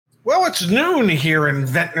Well, it's noon here in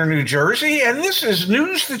Ventnor, New Jersey, and this is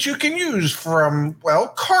news that you can use from,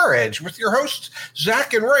 Car Edge with your hosts,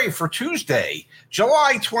 Zach and Ray, for Tuesday,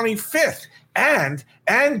 July 25th. And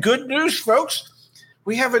good news, folks,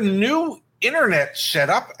 we have a new internet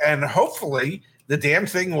setup, and hopefully the damn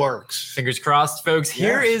thing works. Fingers crossed, folks.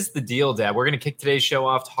 Here is the deal, Dad. We're going to kick today's show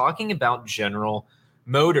off talking about General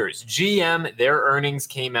Motors. GM, their earnings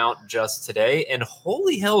came out just today, and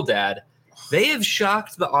holy hell, Dad, they have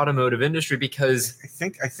shocked the automotive industry because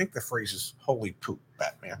I think the phrase is "holy poop,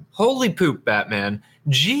 Batman." Holy poop, Batman.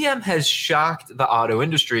 GM has shocked the auto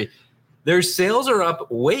industry. Their sales are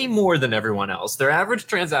up way more than everyone else. Their average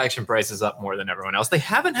transaction price is up more than everyone else. They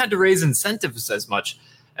haven't had to raise incentives as much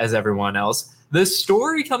as everyone else. The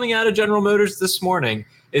story coming out of General Motors this morning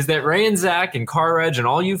is that Ray and Zach and Car Edge and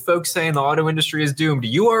all you folks saying the auto industry is doomed,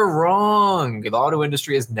 you are wrong. The auto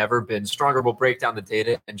industry has never been stronger. We'll break down the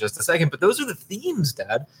data in just a second, but those are the themes,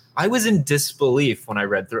 Dad. I was in disbelief when I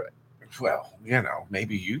read through it. Well,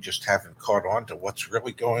 maybe you just haven't caught on to what's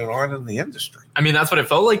really going on in the industry. I mean, that's what it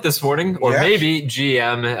felt like this morning. Or Yes. maybe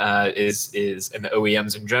GM and the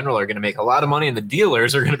OEMs in general are going to make a lot of money, and the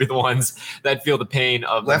dealers are going to be the ones that feel the pain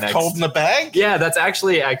of Left holding the bag? Yeah, that's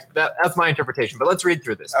actually that's my interpretation. But let's read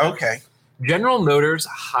through this. Okay. General Motors'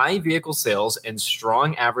 high vehicle sales and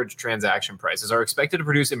strong average transaction prices are expected to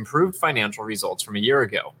produce improved financial results from a year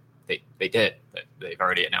ago. They did. They've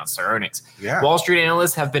already announced their earnings. Yeah. Wall Street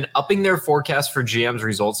analysts have been upping their forecast for GM's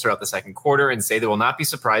results throughout the second quarter and say they will not be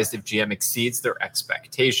surprised if GM exceeds their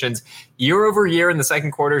expectations. Year over year in the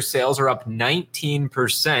second quarter, sales are up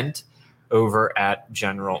 19% over at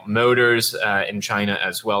General Motors. In China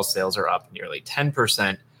as well, sales are up nearly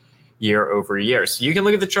 10% year over year. So you can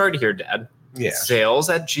look at the chart here, Dad. Yeah. Sales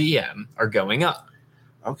at GM are going up.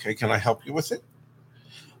 Okay. Can I help you with it?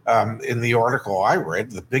 In the article I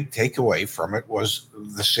read, the big takeaway from it was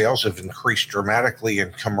the sales have increased dramatically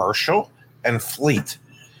in commercial and fleet.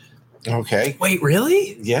 Okay. Wait,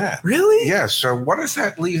 really? Yeah. Really? Yeah. So what does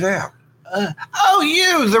that leave out?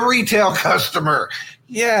 You, the retail customer.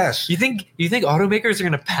 Yes. You think automakers are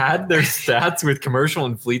going to pad their stats with commercial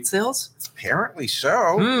and fleet sales? Apparently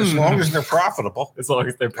so, as long as they're profitable. As long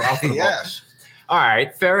as they're profitable. Yes. All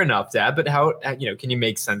right, fair enough, Dad. But how can you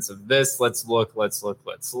make sense of this? Let's look.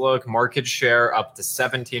 Market share up to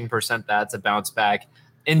 17%. That's a bounce back.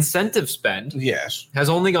 Incentive spend has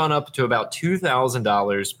only gone up to about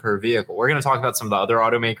 $2,000 per vehicle. We're going to talk about some of the other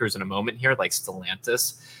automakers in a moment here, like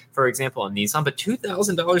Stellantis, for example, and Nissan. But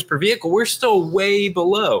 $2,000 per vehicle, we're still way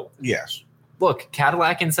below. Yes. Look,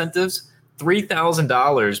 Cadillac incentives,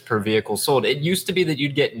 $3,000 per vehicle sold. It used to be that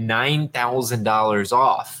you'd get $9,000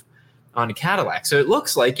 off on a Cadillac. So it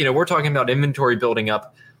looks like, we're talking about inventory building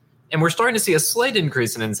up, and we're starting to see a slight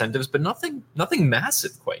increase in incentives, but nothing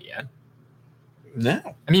massive quite yet. No.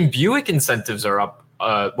 I mean, Buick incentives are up,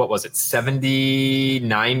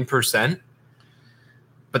 79%?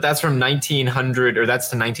 But that's from $1,900, or that's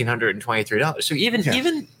to $1,923. So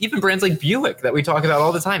even brands like Buick that we talk about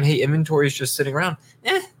all the time, hey, inventory is just sitting around.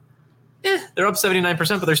 They're up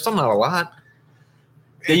 79%, but they're still not a lot.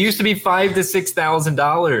 They used to be $5,000 to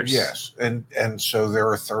 $6,000. Yes, and so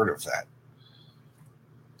they're a third of that.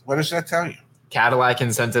 What does that tell you? Cadillac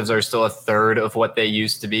incentives are still a third of what they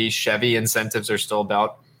used to be. Chevy incentives are still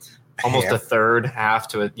about almost a third,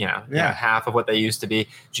 half of what they used to be.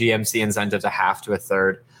 GMC incentives a half to a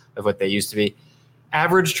third of what they used to be.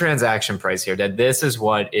 Average transaction price here, Dad. This is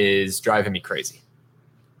what is driving me crazy.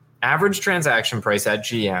 Average transaction price at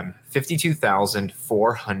GM,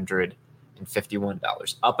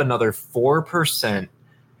 $52,451, up another 4%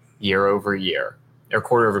 year over year, or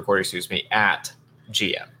quarter over quarter, at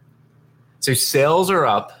GM. So sales are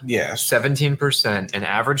up 17%, and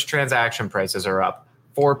average transaction prices are up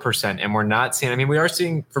 4%. And we're not seeing, we are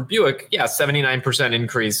seeing for Buick, 79%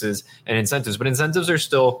 increases in incentives, but incentives are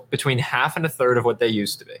still between half and a third of what they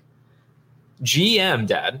used to be. GM,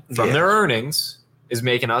 Dad, from their earnings, is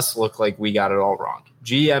making us look like we got it all wrong.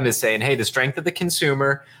 GM is saying, hey, the strength of the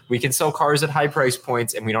consumer, we can sell cars at high price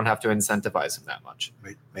points and we don't have to incentivize them that much.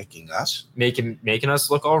 Making us? Making us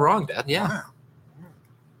look all wrong, Dad. Yeah.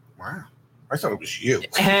 Wow. I thought it was you.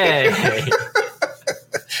 Hey.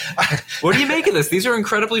 What do you make of this? These are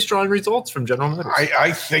incredibly strong results from General Motors.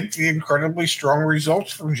 I think the incredibly strong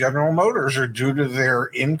results from General Motors are due to their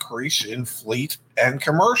increase in fleet and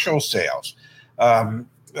commercial sales.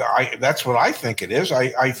 That's what I think it is.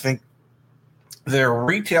 I think their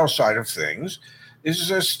retail side of things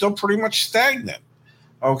is still pretty much stagnant.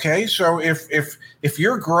 Okay, so if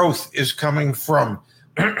your growth is coming from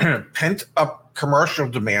pent up commercial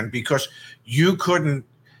demand because you couldn't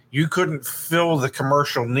fill the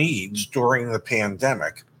commercial needs during the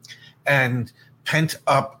pandemic, and pent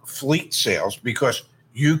up fleet sales because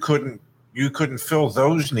you couldn't fill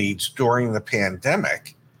those needs during the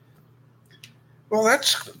pandemic. Well,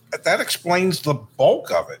 that explains the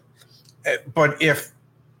bulk of it. But if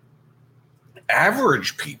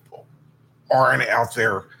average people aren't out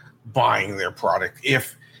there buying their product,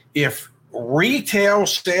 if retail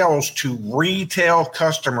sales to retail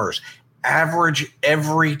customers, average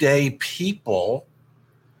everyday people,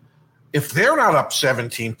 if they're not up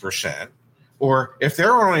 17%, or if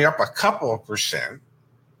they're only up a couple of percent,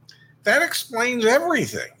 that explains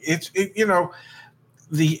everything.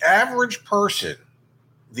 The average person,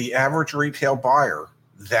 the average retail buyer,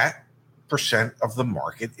 that percent of the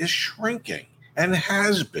market is shrinking and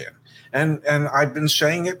has been. And I've been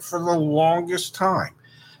saying it for the longest time.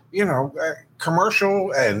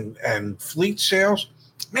 Commercial and fleet sales,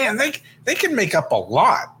 man, they can make up a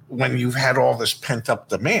lot when you've had all this pent up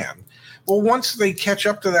demand. Well, once they catch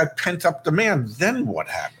up to that pent up demand, then what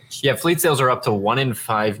happens? Yeah, fleet sales are up to 1 in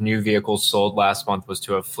 5 new vehicles sold last month was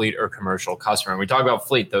to a fleet or commercial customer. And we talk about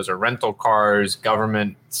fleet; those are rental cars,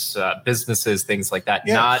 governments, businesses, things like that.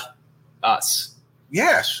 Yes. Not us.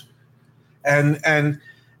 Yes, and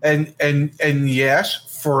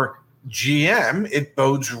yes, for GM, it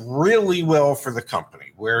bodes really well for the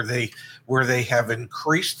company where they have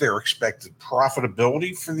increased their expected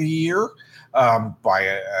profitability for the year by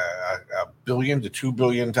 $1 billion to $2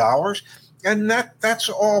 billion, and that's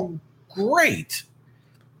all great,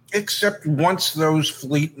 except once those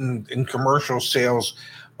fleet and commercial sales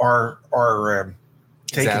are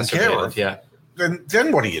taken care of. Yeah.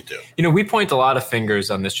 Then what do you do? We point a lot of fingers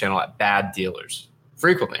on this channel at bad dealers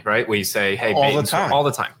frequently, right? We say, hey, all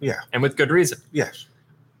the time. Yeah. And with good reason. Yes.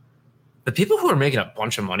 The people who are making a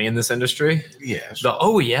bunch of money in this industry, yes, the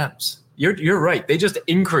OEMs, you're right. They just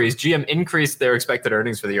GM increased their expected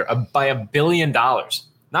earnings for the year by $1 billion,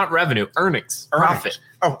 not revenue, earnings. Profit.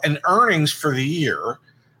 Oh, and earnings for the year,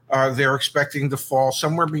 they're expecting to fall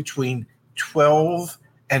somewhere between 12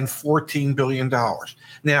 and $14 billion.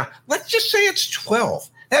 Now, let's just say it's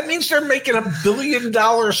 12. That means they're making $1 billion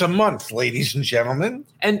a month, ladies and gentlemen.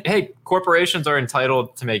 And hey, corporations are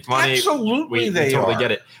entitled to make money. Absolutely, we totally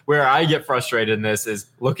get it. Where I get frustrated in this is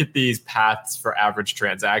look at these paths for average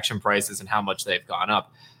transaction prices and how much they've gone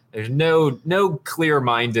up. There's no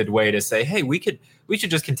clear-minded way to say, hey, we should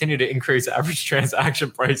just continue to increase average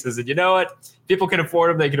transaction prices. And you know what? People can afford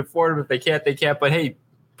them. They can afford them. If they can't, they can't. But hey,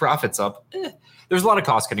 profits up. There's a lot of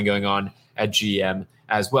cost cutting going on at GM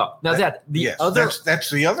as well. Now that's the other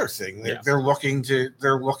thing. They're looking to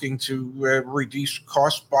reduce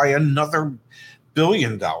costs by another $1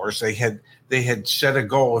 billion. They had set a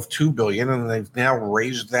goal of $2 billion, and they've now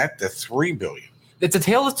raised that to $3 billion. It's a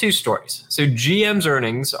tale of two stories. So GM's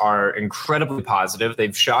earnings are incredibly positive.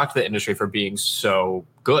 They've shocked the industry for being so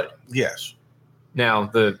good. Yes. Now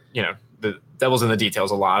the devil's in the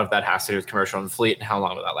details. A lot of that has to do with commercial and fleet and how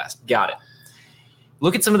long will that last. Got it.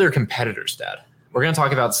 Look at some of their competitors, Dad. We're going to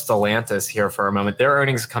talk about Stellantis here for a moment. Their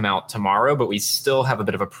earnings come out tomorrow, but we still have a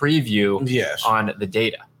bit of a preview on the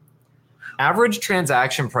data. Average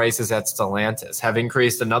transaction prices at Stellantis have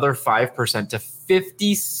increased another 5% to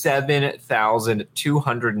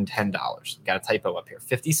 $57,210. Got a typo up here.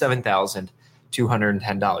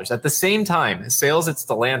 $57,210. At the same time, sales at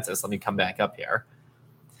Stellantis, let me come back up here.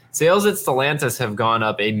 Sales at Stellantis have gone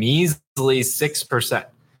up a measly 6%.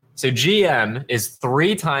 So GM is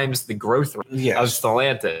 3 times the growth rate of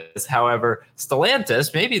Stellantis. However,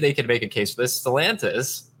 Stellantis, maybe they could make a case for this.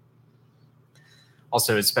 Stellantis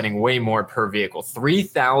also is spending way more per vehicle,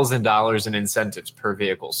 $3,000 in incentives per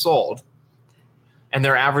vehicle sold. And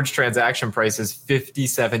their average transaction price is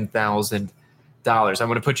 $57,000. I'm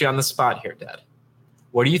going to put you on the spot here, Dad.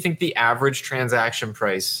 What do you think the average transaction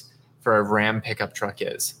price for a Ram pickup truck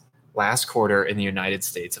is last quarter in the United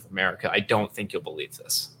States of America? I don't think you'll believe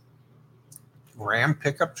this. Ram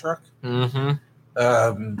pickup truck? Mm-hmm.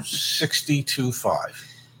 62.5.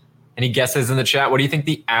 Any guesses in the chat? What do you think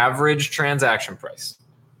the average transaction price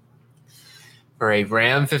for a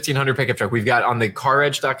Ram 1500 pickup truck? We've got on the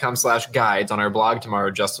caredge.com/guides on our blog tomorrow.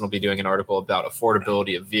 Justin will be doing an article about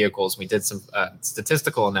affordability of vehicles. We did some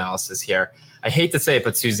statistical analysis here. I hate to say it,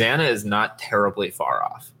 but Susanna is not terribly far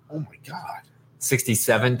off. Oh my God.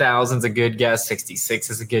 67,000 is a good guess. 66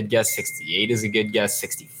 is a good guess. 68 is a good guess.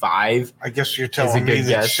 65. I guess you're telling me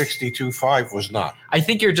that 62.5 was not. I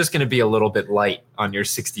think you're just going to be a little bit light on your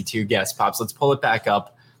 62 guess, Pops. Let's pull it back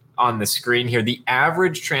up on the screen here. The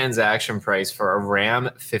average transaction price for a Ram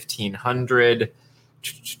 1500.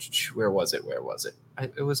 Where was it?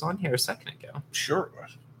 It was on here a second ago. Sure it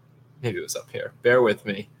was. Maybe it was up here. Bear with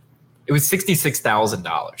me. It was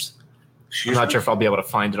 $66,000. I'm not sure if I'll be able to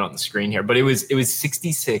find it on the screen here, but it was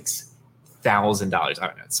 $66,000. I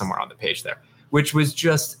don't know, it's somewhere on the page there, which was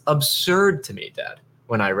just absurd to me, Dad,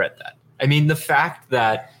 when I read that. I mean, the fact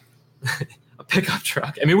that a pickup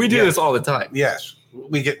truck. I mean, we do this all the time. Yes,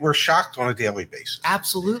 we're shocked on a daily basis.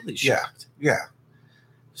 Absolutely shocked. Yeah,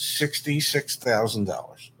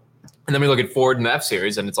 $66,000. And then we look at Ford and the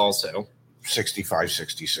F-Series, and it's also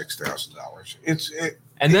 $66,000.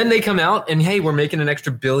 And then they come out and, hey, we're making an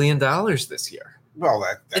extra $1 billion this year. Well,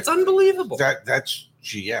 it's unbelievable. That's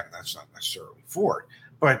GM. That's not necessarily Ford,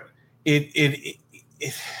 but it's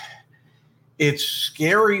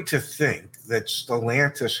scary to think that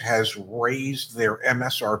Stellantis has raised their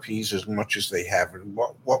MSRPs as much as they have. And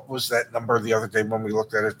what was that number the other day when we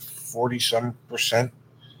looked at it? 40-some%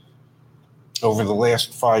 over the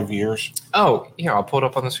last 5 years. Oh, here, I'll pull it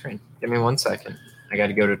up on the screen. Give me 1 second. I got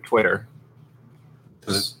to go to Twitter.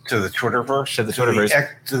 To the Twitterverse? To the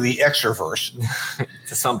Twitterverse. To the Exerverse.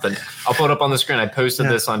 To something. I'll put it up on the screen. I posted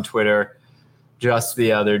this on Twitter just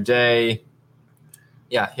the other day.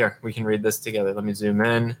 Yeah, here, we can read this together. Let me zoom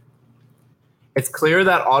in. It's clear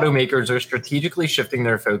that automakers are strategically shifting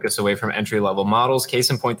their focus away from entry-level models. Case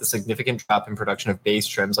in point, the significant drop in production of base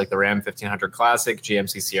trims like the Ram 1500 Classic,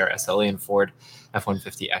 GMC Sierra SLE, and Ford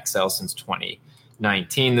F-150 XL since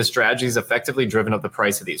 2019. The strategy has effectively driven up the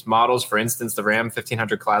price of these models. For instance, the Ram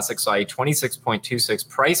 1500 Classic saw a 26.26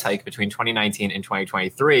 price hike between 2019 and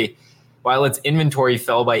 2023, while its inventory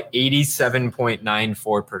fell by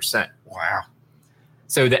 87.94%. Wow.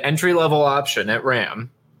 So the entry-level option at Ram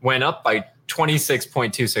went up by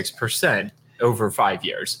 26.26% over 5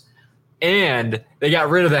 years. And they got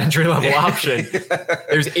rid of the entry-level option.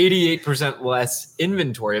 There's 88% less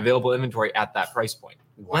available inventory at that price point.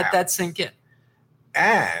 Wow. Let that sink in.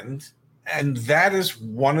 And that is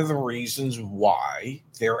one of the reasons why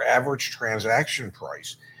their average transaction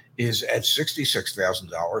price is at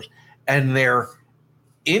 $66,000 and their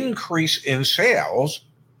increase in sales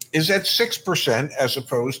is at 6% as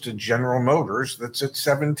opposed to General Motors that's at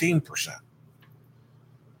 17%.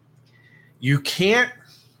 You can't,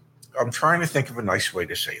 I'm trying to think of a nice way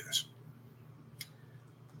to say this.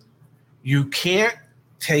 You can't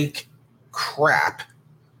take crap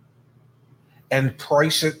and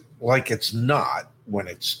price it like it's not when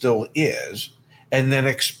it still is, and then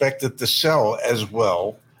expect it to sell as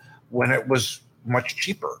well when it was much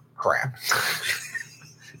cheaper crap.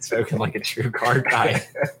 Spoken like a true car guy.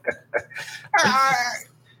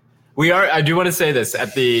 I do want to say this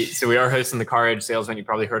so we are hosting the Car Edge sales event. You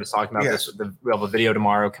probably heard us talking about this. We have a video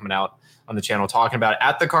tomorrow coming out on the channel talking about it.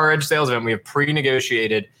 At the Car Edge sales event, we have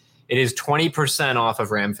pre-negotiated. It is 20% off of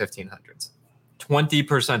Ram 1500s.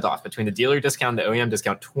 20% off between the dealer discount and the OEM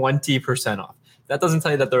discount, 20% off. That doesn't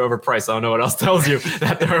tell you that they're overpriced. I don't know what else tells you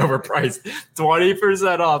that they're overpriced.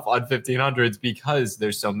 20% off on 1500s because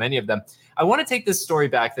there's so many of them. I want to take this story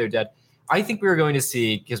back there, Dad. I think we are going to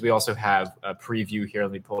see, because we also have a preview here.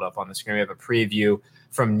 Let me pull it up on the screen. We have a preview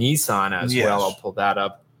from Nissan as well. I'll pull that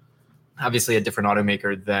up. Obviously, a different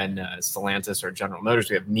automaker than Stellantis or General Motors.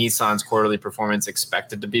 We have Nissan's quarterly performance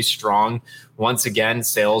expected to be strong. Once again,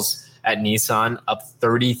 sales at Nissan up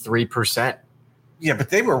 33%. Yeah, but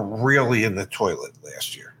they were really in the toilet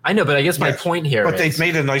last year. I know, but I guess my point here is they've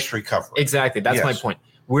made a nice recovery. Exactly. That's my point.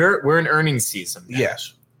 We're in earnings season now.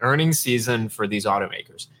 Yes. Earnings season for these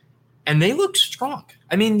automakers. And they look strong.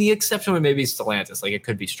 I mean, the exception would maybe Stellantis. Like, it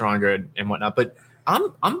could be stronger and whatnot. But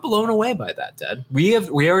I'm blown away by that, Dad.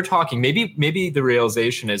 We are talking, maybe the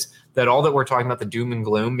realization is that all that we're talking about, the doom and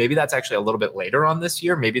gloom, maybe that's actually a little bit later on this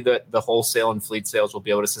year. Maybe the wholesale and fleet sales will be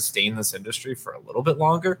able to sustain this industry for a little bit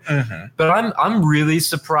longer. Mm-hmm. But I'm really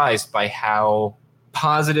surprised by how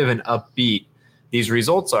positive and upbeat these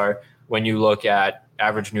results are when you look at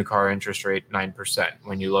average new car interest rate 9%.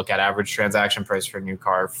 When you look at average transaction price for a new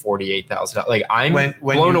car, $48,000. Like, I'm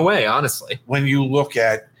blown away, honestly. When you look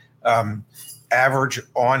at average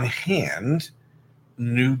on hand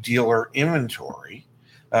new dealer inventory,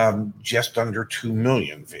 just under 2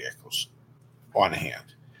 million vehicles on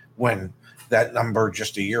hand, when that number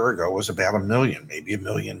just a year ago was about 1 million, maybe 1.2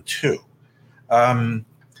 million.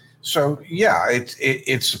 So yeah,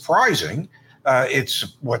 it's surprising.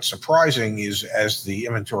 What's surprising is, as the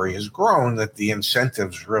inventory has grown, that the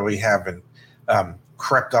incentives really haven't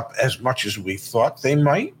crept up as much as we thought they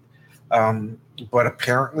might. But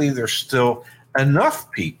apparently there's still enough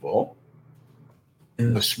people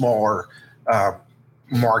in the smaller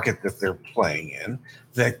market that they're playing in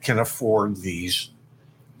that can afford these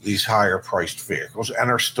higher priced vehicles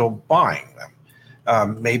and are still buying them.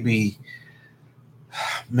 Maybe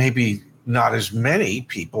not as many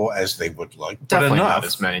people as they would like. Definitely but not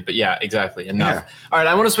as many, but yeah, exactly. Enough. Yeah. All right,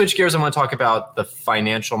 I want to switch gears. I want to talk about the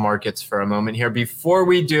financial markets for a moment here. Before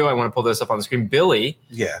we do, I want to pull this up on the screen. Billy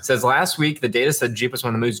says last week, the data said Jeep was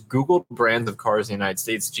one of the most Googled brands of cars in the United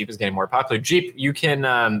States. Jeep is getting more popular. Jeep, you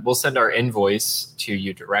can, we'll send our invoice to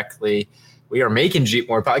you directly. We are making Jeep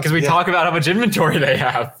more popular because we talk about how much inventory they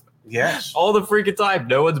have. Yes. All the freaking time.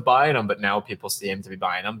 No one's buying them, but now people seem to be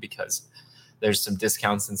buying them because there's some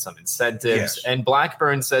discounts and some incentives. Yes. And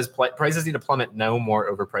Blackburn says prices need to plummet, no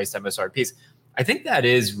more overpriced MSRPs. I think that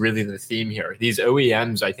is really the theme here. These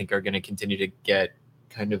OEMs, I think, are going to continue to get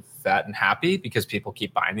kind of fat and happy because people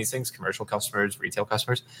keep buying these things, commercial customers, retail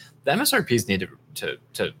customers. The MSRPs need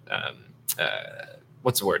to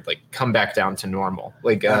what's the word? Like come back down to normal.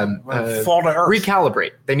 Like fall to earth.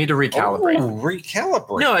 Recalibrate. They need to recalibrate. Oh,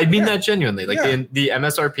 recalibrate. No, I mean that genuinely. Like the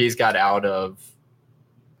MSRPs got out of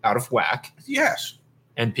whack. Yes.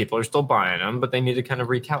 And people are still buying them, but they need to kind of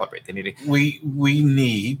recalibrate. They need to. We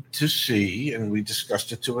need to see, and we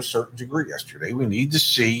discussed it to a certain degree yesterday, we need to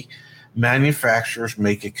see manufacturers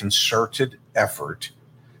make a concerted effort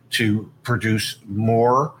to produce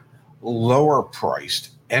more lower priced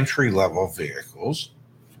entry-level vehicles.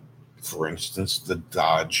 For instance, the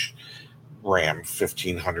Dodge Ram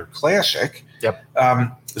 1500 Classic. Yep.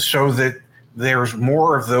 So that there's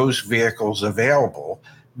more of those vehicles available,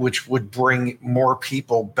 which would bring more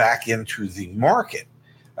people back into the market.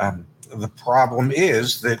 The problem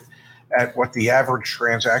is that at what the average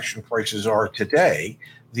transaction prices are today,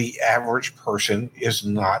 the average person is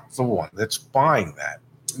not the one that's buying that.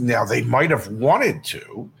 Now, they might have wanted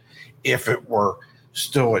to if it were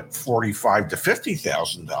still at $45,000 to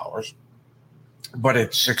 $50,000, but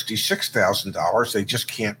at $66,000, they just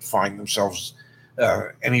can't find themselves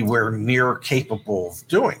anywhere near capable of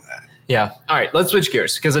doing that. Yeah. All right. Let's switch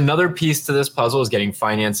gears because another piece to this puzzle is getting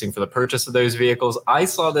financing for the purchase of those vehicles. I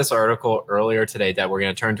saw this article earlier today that we're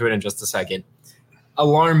going to turn to it in just a second.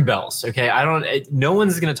 Alarm bells. Okay. No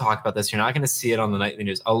one's going to talk about this. You're not going to see it on the nightly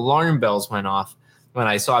news. Alarm bells went off when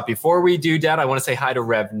I saw it. Before we do, Dad, I want to say hi to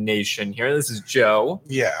Rev Nation here. This is Joe.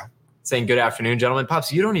 Yeah. Saying good afternoon, gentlemen.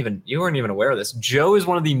 Pops, you weren't even aware of this. Joe is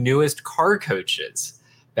one of the newest car coaches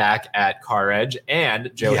back at Car Edge, and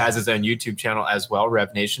Joe has his own YouTube channel as well,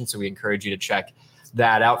 Rev Nation. So we encourage you to check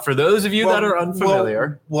that out. For those of you that are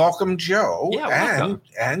unfamiliar, welcome Joe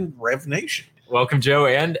and Rev Nation. Welcome Joe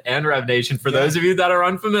and Rev Nation. For those of you that are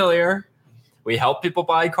unfamiliar, we help people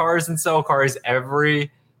buy cars and sell cars every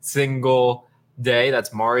single day.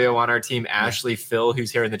 That's Mario on our team, Ashley, Phil, who's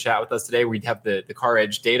here in the chat with us today. We have the Car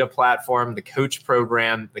Edge data platform, the coach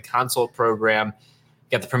program, the consult program.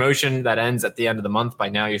 Got the promotion that ends at the end of the month. By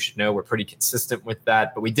now, you should know we're pretty consistent with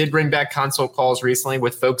that. But we did bring back consult calls recently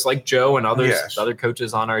with folks like Joe and others, other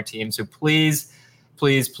coaches on our team. So please,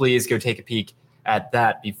 please, please go take a peek at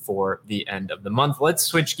that before the end of the month. Let's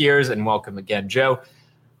switch gears and welcome again, Joe.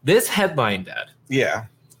 This headline, Dad. Yeah.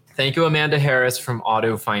 Thank you, Amanda Harris from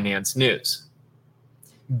Auto Finance News.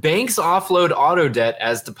 Banks offload auto debt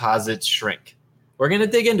as deposits shrink. We're going to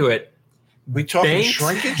dig into it. We talking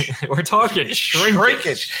shrinkage? We're talking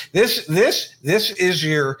shrinkage. This is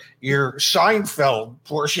your Seinfeld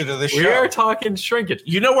portion of the show. We are talking shrinkage.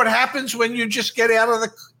 You know what happens when you just get out of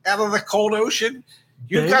the cold ocean?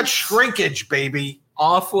 You've got shrinkage, baby.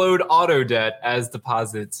 Offload auto debt as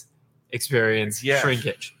deposits experience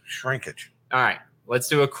shrinkage. Shrinkage. All right, let's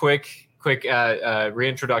do a quick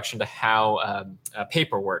reintroduction to how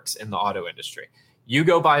paper works in the auto industry. You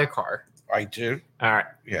go buy a car. I do. All right.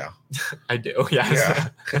 Yeah. I do. Yes.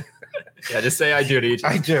 Yeah. Just say I do to each.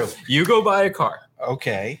 I do. You go buy a car.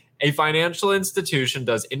 Okay. A financial institution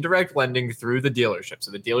does indirect lending through the dealership.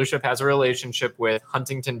 So the dealership has a relationship with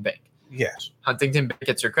Huntington Bank. Yes. Huntington Bank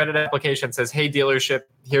gets your credit application, says, hey, dealership,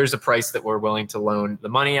 here's the price that we're willing to loan the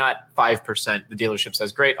money at, 5%. The dealership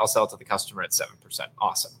says, great, I'll sell it to the customer at 7%.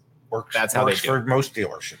 Awesome. That's how they do it. For most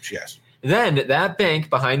dealerships, yes. Then that bank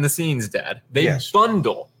behind the scenes, Dad, they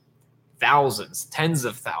bundle thousands, tens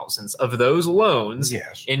of thousands of those loans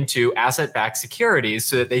into asset-backed securities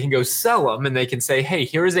so that they can go sell them and they can say, hey,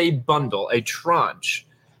 here's a bundle, a tranche,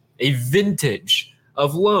 a vintage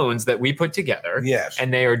of loans that we put together. Yes.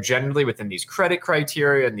 And they are generally within these credit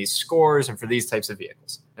criteria and these scores and for these types of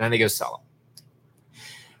vehicles. And then they go sell them.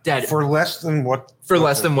 Dad, for less than what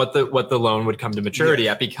the loan would come to maturity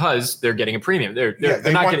at, because they're getting a premium. They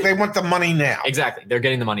want the money now. Exactly. They're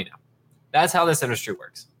getting the money now. That's how this industry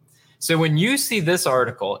works. So when you see this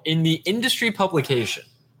article in the industry publication,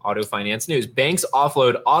 Auto finance news. Banks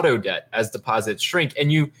offload auto debt as deposits shrink.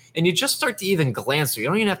 And you just start to even glance through. You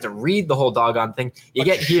don't even have to read the whole doggone thing.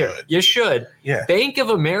 You should. Yeah. Bank of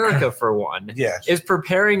America, for one, is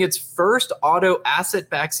preparing its first auto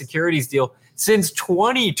asset-backed securities deal since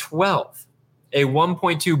 2012. A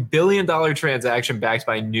 $1.2 billion transaction backed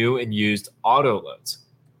by new and used auto loans.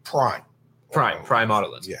 Prime auto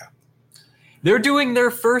loans. Yeah. They're doing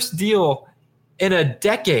their first deal in a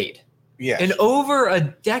decade. Yes. In over a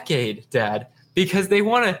decade, Dad, because they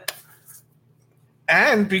want to.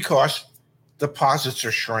 And because deposits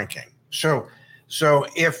are shrinking. So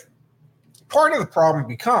if part of the problem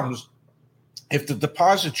becomes if the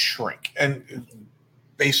deposits shrink, and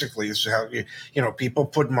basically this is how people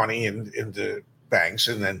put money into banks,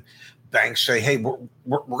 and then banks say, hey, we're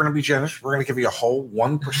going to be generous. We're going to give you a whole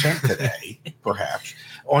 1% today, perhaps,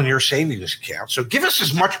 on your savings account. So give us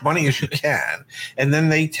as much money as you can. And then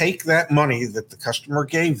they take that money that the customer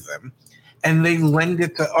gave them and they lend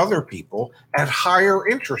it to other people at higher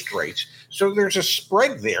interest rates. So there's a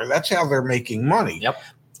spread there. That's how they're making money. Yep.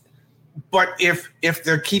 But if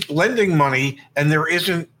they keep lending money and there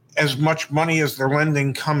isn't as much money as they're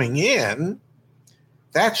lending coming in,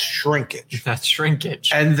 that's shrinkage.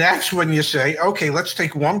 And that's when you say, okay, let's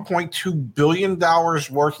take $1.2 billion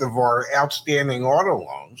worth of our outstanding auto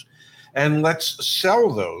loans and let's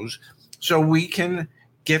sell those so we can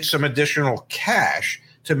get some additional cash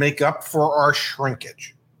to make up for our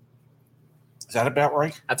shrinkage. Is that about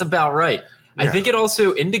right? That's about right. Yeah. I think it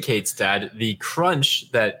also indicates that the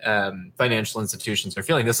crunch that financial institutions are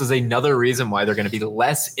feeling, this is another reason why they're going to be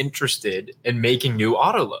less interested in making new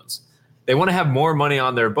auto loans. They want to have more money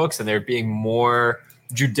on their books, and they're being more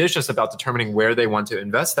judicious about determining where they want to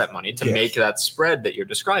invest that money to make that spread that you're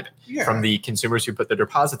describing, from the consumers who put their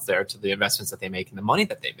deposits there to the investments that they make and the money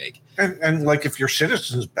that they make. And like if your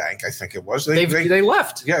Citizens Bank, I think it was, they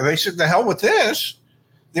left. Yeah, they said, the hell with this.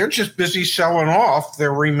 They're just busy selling off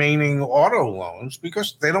their remaining auto loans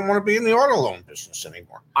because they don't want to be in the auto loan business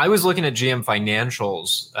anymore. I was looking at GM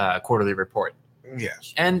Financial's quarterly report.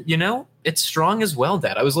 Yes. And, it's strong as well,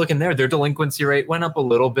 Dad. I was looking there. Their delinquency rate went up a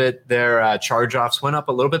little bit. Their charge-offs went up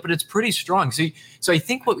a little bit, but it's pretty strong. So I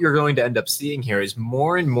think what you're going to end up seeing here is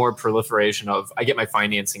more and more proliferation of, I get my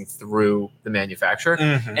financing through the manufacturer,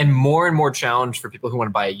 and more challenge for people who want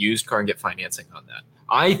to buy a used car and get financing on that.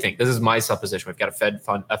 I think, this is my supposition, we've got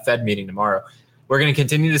a Fed meeting tomorrow. We're going to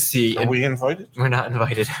continue to see. Are we invited? We're not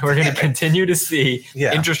invited. We're going to continue to see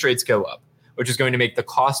interest rates go up, which is going to make the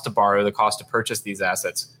cost to borrow, the cost to purchase these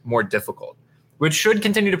assets more difficult, which should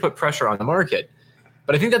continue to put pressure on the market.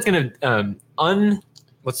 But I think that's going to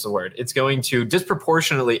It's going to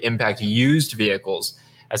disproportionately impact used vehicles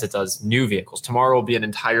as it does new vehicles. Tomorrow will be an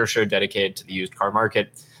entire show dedicated to the used car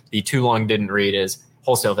market. The too long didn't read is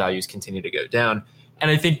wholesale values continue to go down. And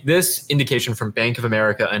I think this indication from Bank of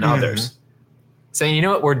America and others saying, you know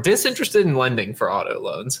what, we're disinterested in lending for auto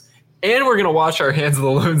loans, and we're going to wash our hands of the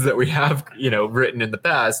loans that we have, written in the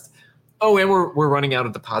past. Oh, and we're running out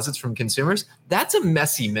of deposits from consumers. That's a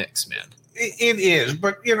messy mix, man. It is,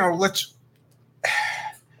 but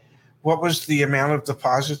what was the amount of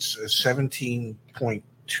deposits?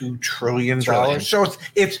 $17.2 trillion. So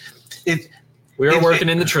it's working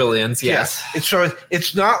in the trillions. Yes. So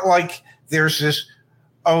it's not like there's this.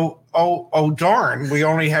 Oh darn! We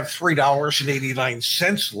only have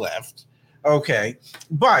 $3.89 left. Okay,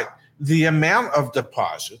 but the amount of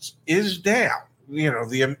deposits is down.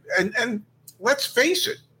 And let's face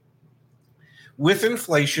it, with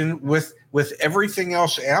inflation, with everything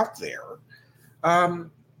else out there,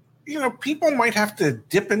 people might have to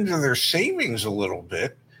dip into their savings a little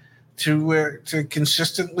bit to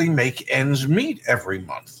consistently make ends meet every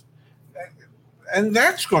month, and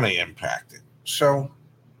that's going to impact it. So,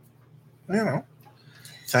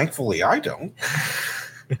 thankfully I don't.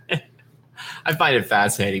 I find it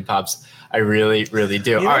fascinating, Pops. I really, really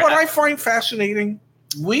do. You know what I find fascinating?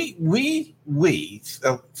 We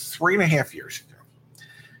 3.5 years ago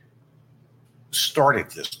started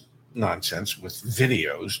this nonsense with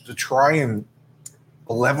videos to try and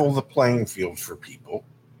level the playing field for people,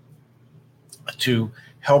 to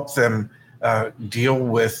help them deal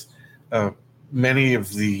with many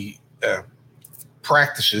of the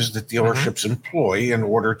practices that dealerships employ in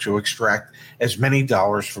order to extract as many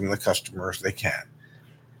dollars from the customer as they can.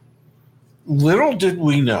 Little did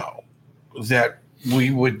we know that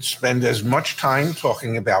we would spend as much time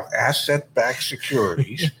talking about asset-backed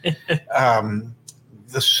securities,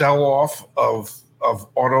 the sell-off of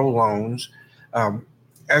auto loans,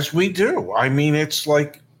 as we do. I mean, it's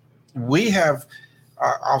like we have,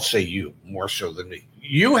 I'll say you more so than me,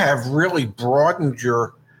 you have really broadened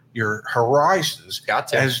your your horizons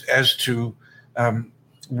as to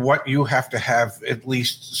what you have to have at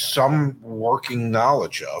least some working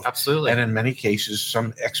knowledge of. Absolutely. And in many cases,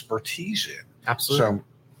 some expertise in. Absolutely.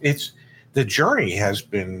 So the journey has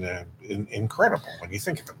been incredible when you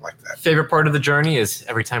think of it like that. Favorite part of the journey is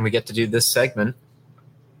every time we get to do this segment.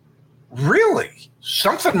 Really?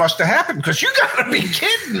 Something must have happened because you got to be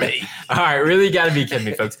kidding me. All right, really got to be kidding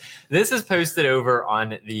me, folks. This is posted over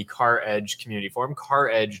on the Car Edge community forum,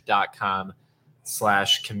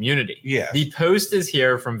 caredge.com/community. Yes. The post is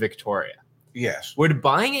here from Victoria. Yes. Would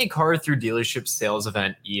buying a car through dealership sales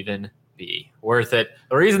event even be worth it?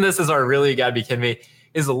 The reason this is our really got to be kidding me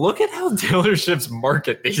is look at how dealerships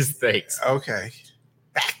market these things. Okay.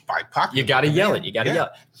 Backed by popular You got to yell it. You got to yell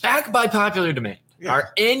it. Backed by popular demand. Yeah.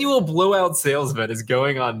 Our annual blowout sales event is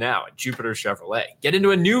going on now at Jupiter Chevrolet. Get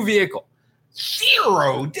into a new vehicle.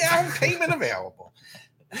 0 down payment available.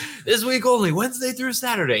 This week only, Wednesday through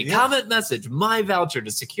Saturday. Yeah. Comment message, my voucher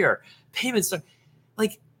to secure. Payments.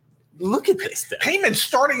 Like, look at this stuff. Payments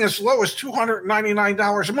starting as low as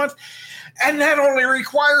 $299 a month. And that only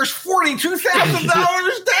requires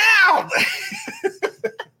 $42,000 down.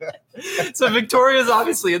 So Victoria's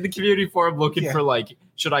obviously in the community forum looking for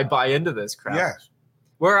should I buy into this crap? Yes.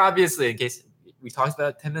 We're obviously, in case we talked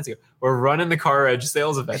about it 10 minutes ago, we're running the Car Edge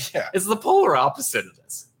sales event. Yeah. It's the polar opposite of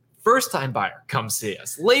this. First time buyer, come see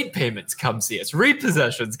us. Late payments, come see us.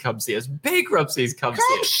 Repossessions, come see us. Bankruptcies, come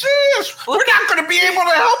see us. We're not going to be able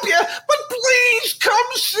to help you, but please come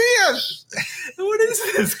see us. What is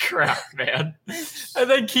this crap, man? And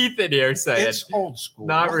then Keith in here saying, it's old school.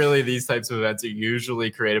 Not really. These types of events are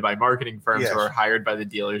usually created by marketing firms who are hired by the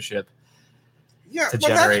dealership. Yeah, to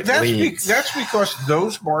generate leads. That's because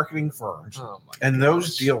those marketing firms and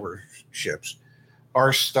those dealerships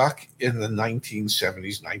are stuck in the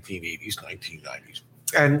 1970s, 1980s, 1990s.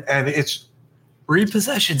 And it's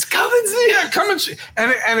repossessions. Come and see. Yeah, come and see.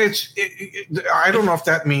 And it's I don't know if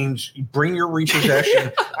that means bring your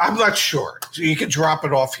repossession. I'm not sure. So you can drop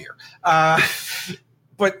it off here.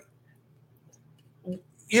 But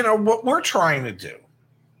you know what we're trying to do.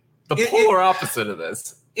 The polar opposite of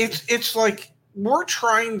this. It's like we're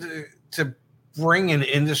trying to bring an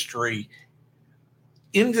industry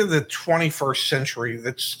into the 21st century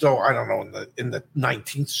that's still, I don't know, in the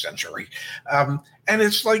 19th century. And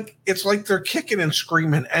it's like they're kicking and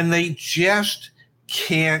screaming and they just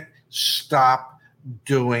can't stop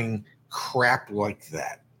doing crap like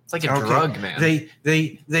that. It's like a drug, man.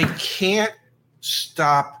 They can't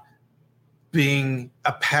stop being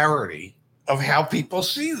a parody of how people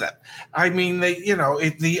see them. I mean,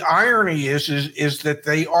 the irony is that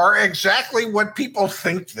they are exactly what people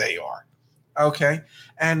think they are. Okay.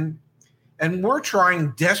 And we're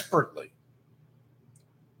trying desperately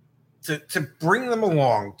to bring them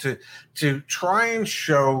along, to try and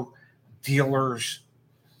show dealers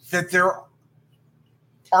that there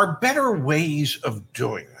are better ways of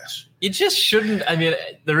doing this. You just shouldn't. I mean,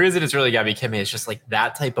 the reason it's really got me kidding me is just like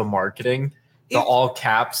that type of marketing. The all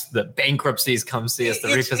caps, the bankruptcies come see us.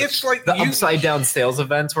 It's like the upside down sales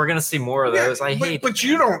events. We're gonna see more of those. I hate. But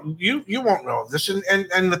you won't know this,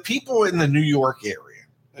 and the people in the New York area,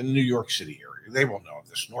 in New York City area, they will know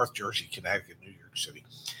this. North Jersey, Connecticut, New York City.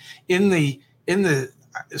 In the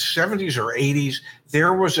 70s or 80s,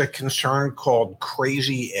 there was a concern called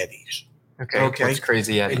Crazy Eddies. Okay. What's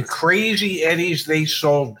Crazy Eddies? In Crazy Eddies, they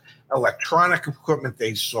sold electronic equipment.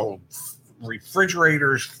 They sold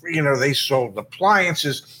refrigerators, they sold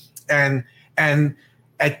appliances, and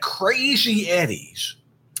at Crazy Eddies,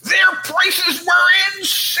 their prices were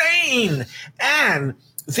insane. And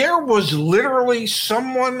there was literally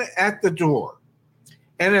someone at the door.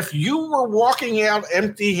 And if you were walking out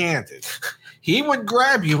empty-handed, he would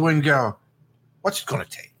grab you and go, "What's it going to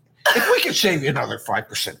take? If we could save you another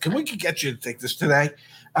 5%, can we get you to take this today?"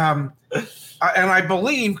 And I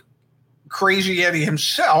believe Crazy Eddie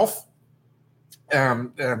himself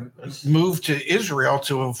moved to Israel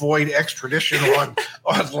to avoid extradition on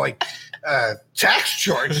tax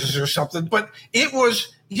charges or something. But it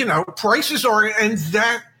was, prices are, and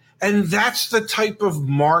that's the type of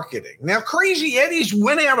marketing. Now, Crazy Eddie's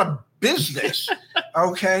went out of business,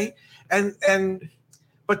 okay,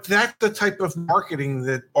 but that's the type of marketing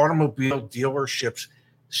that automobile dealerships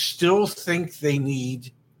still think they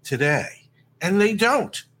need today, and they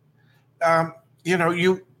don't.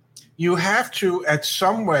 You have to, at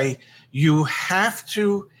some way, you have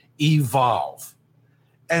to evolve.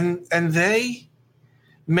 And many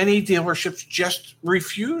dealerships just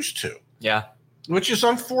refuse to. Yeah. Which is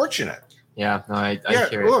unfortunate. Yeah, no, I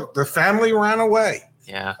hear look, the family ran away.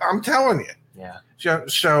 Yeah. I'm telling you. Yeah.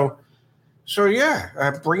 So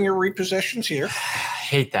bring your repossessions here.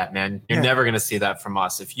 hate that, man. You're never going to see that from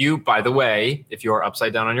us. If you, by the way, if you are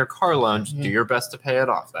upside down on your car loan, do your best to pay it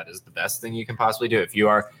off. That is the best thing you can possibly do. If you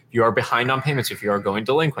are behind on payments, if you are going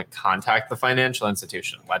delinquent, contact the financial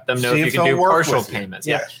institution. Let them know if you can do partial payments.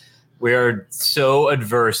 Yeah. We are so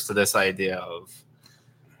adverse to this idea of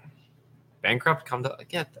bankrupt.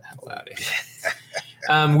 Get the hell out of here.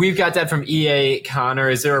 We've got that from EA Connor.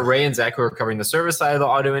 Is there a Ray and Zach who are covering the service side of the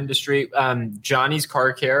auto industry? Johnny's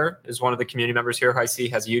Car Care is one of the community members here who I see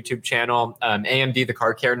has a YouTube channel. AMD, the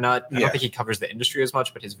Car Care Nut. I don't think he covers the industry as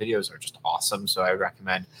much, but his videos are just awesome. So I would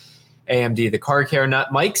recommend AMD, the Car Care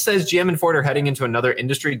Nut. Mike says GM and Ford are heading into another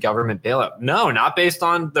industry government bailout. No, not based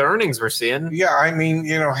on the earnings we're seeing. Yeah, I mean,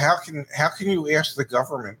 how can you ask the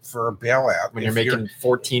government for a bailout when you're making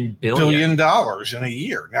 $14 billion in a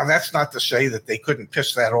year? Now, that's not to say that they couldn't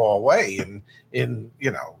piss that all away in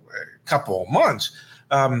a couple of months.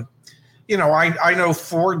 I know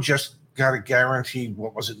Ford just got a guaranteed,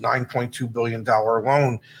 $9.2 billion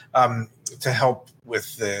loan to help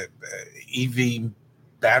with the EV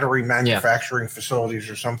battery manufacturing facilities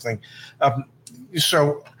or something.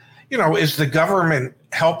 So, is the government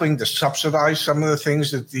helping to subsidize some of the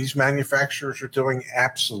things that these manufacturers are doing?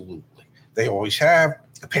 Absolutely. They always have.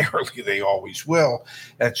 Apparently, they always will.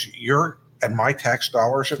 That's your and my tax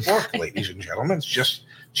dollars at work, ladies and gentlemen. It's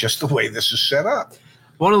just the way this is set up.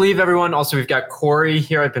 I want to leave everyone. Also, we've got Corey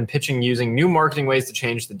here. I've been pitching using new marketing ways to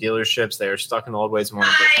change the dealerships. They are stuck in the old ways. Attention,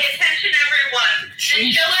 everyone. The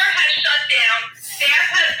chiller has shut down. Staff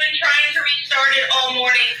has been trying to restart it all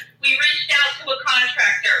morning. We reached out to a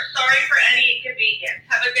contractor. Sorry for any inconvenience.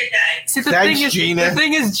 Have a good day. See, Gina. The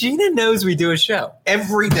thing is, Gina knows we do a show.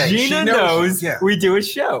 Every day. Gina knows we do a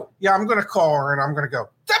show. Yeah, I'm going to call her and I'm going to go,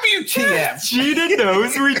 WTF. Gina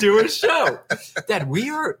knows we do a show. Dad,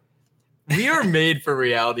 we are made for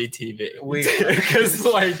reality TV. Because,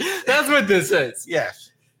 that's what this is.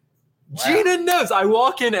 Yes. Wow. Gina knows. I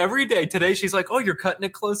walk in every day. Today, she's like, oh, you're cutting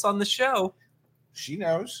it close on the show. She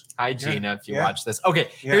knows. Hi, Gina, if you watch this. Okay,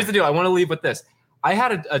 here's the deal. I want to leave with this. I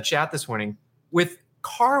had a chat this morning with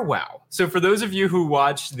CarWow. So for those of you who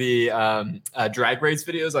watch the drag race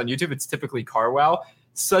videos on YouTube, it's typically CarWow.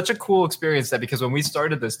 Such a cool experience because when we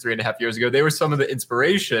started this 3.5 years ago, they were some of the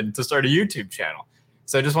inspiration to start a YouTube channel.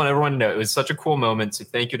 So I just want everyone to know it was such a cool moment. So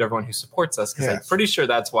thank you to everyone who supports us because I'm pretty sure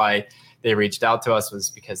that's why they reached out to us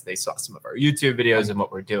was because they saw some of our YouTube videos and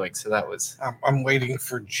what we're doing. So that was. I'm waiting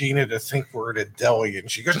for Gina to think we're at a deli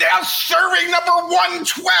and she goes, now serving number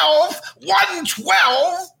 112.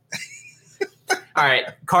 112. All right.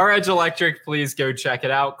 Car Edge Electric, please go check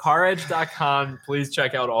it out. CarEdge.com. Please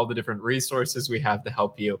check out all the different resources we have to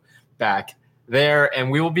help you back there.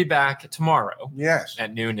 And we will be back tomorrow. Yes.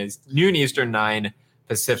 At noon Eastern, 9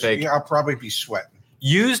 Pacific. Yeah, I'll probably be sweating.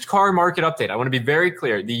 Used car market update. I want to be very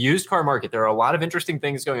clear. The used car market, there are a lot of interesting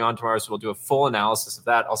things going on tomorrow, so we'll do a full analysis of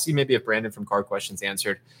that. I'll see maybe if Brandon from Car Questions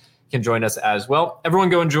Answered can join us as well. Everyone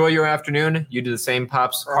go enjoy your afternoon. You do the same,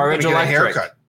 Pops. Car Edge Electric.